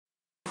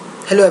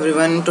Hello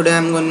everyone, today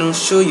I'm going to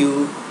show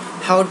you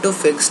how to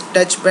fix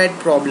touchpad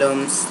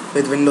problems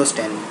with Windows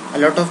 10. A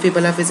lot of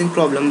people are facing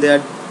problem, their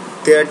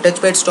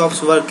touchpad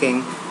stops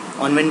working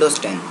on Windows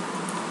 10.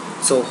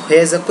 So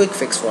here's a quick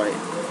fix for it.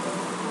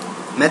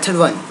 Method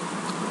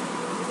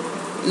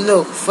 1.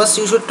 Look, first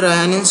you should try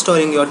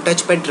uninstalling your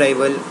touchpad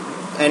driver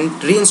and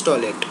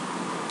reinstall it.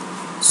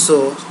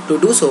 So to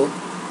do so,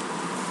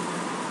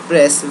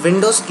 press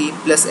Windows key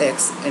plus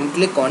X and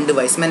click on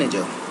Device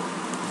Manager.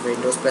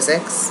 Windows plus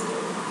X.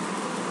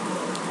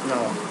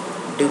 Now,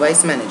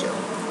 Device Manager.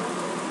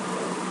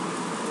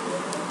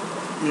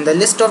 In the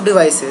list of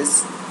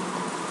devices,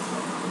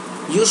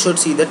 you should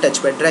see the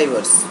touchpad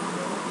drivers.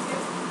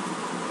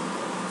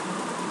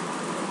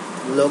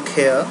 Look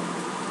here,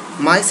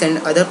 mice and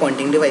other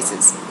pointing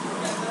devices.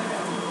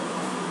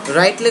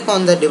 Right click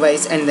on the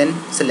device and then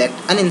select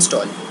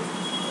uninstall.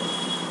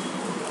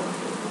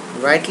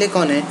 Right click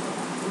on it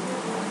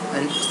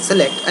and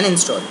select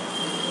uninstall.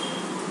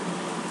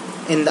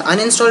 In the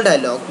uninstall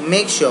dialog,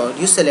 make sure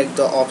you select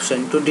the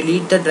option to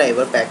delete the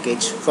driver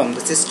package from the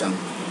system.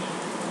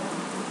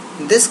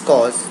 This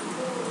causes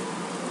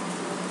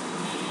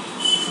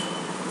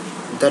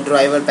the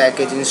driver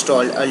package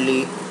installed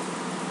early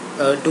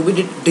to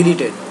be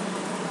deleted.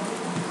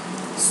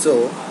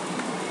 So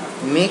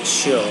make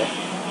sure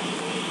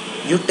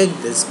you tick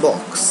this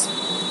box.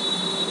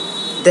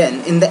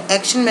 Then in the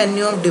action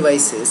menu of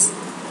devices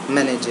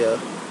manager,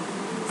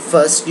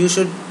 first you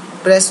should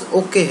press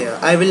OK here.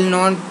 I will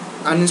not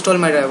uninstall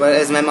my driver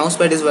as my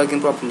mousepad is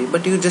working properly,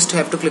 but you just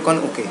have to click on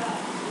OK.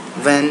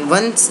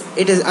 Once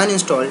it is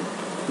uninstalled,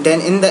 then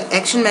in the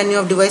action menu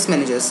of device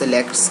manager,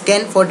 select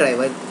scan for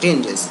driver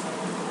changes.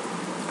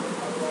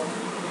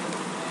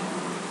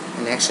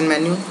 In action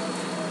menu,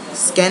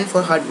 scan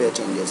for hardware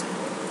changes.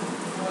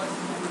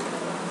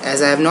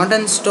 As I have not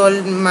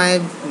installed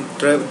my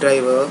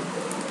driver,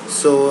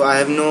 so I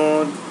have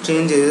no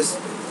changes,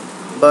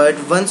 but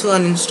once you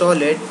uninstall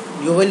it,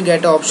 you will get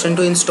an option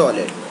to install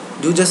it.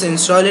 You just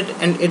install it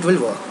and it will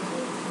work.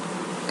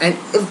 And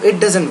if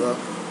it doesn't work,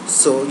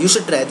 so you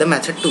should try the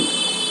method 2.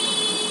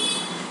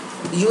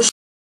 You should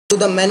go to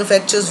the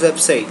manufacturer's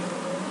website.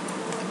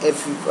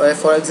 If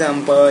for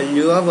example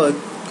you are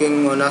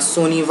working on a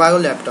Sony Vaio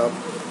laptop,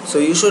 so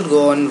you should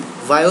go on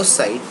Vaio's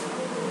site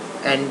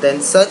and then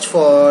search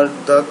for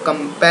the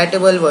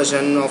compatible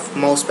version of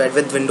mousepad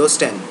with Windows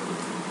 10.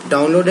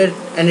 Download it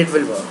and it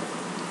will work.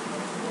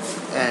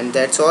 And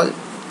that's all.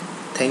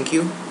 Thank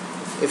you.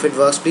 If it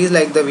works, please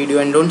like the video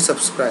and don't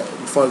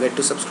forget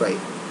to subscribe.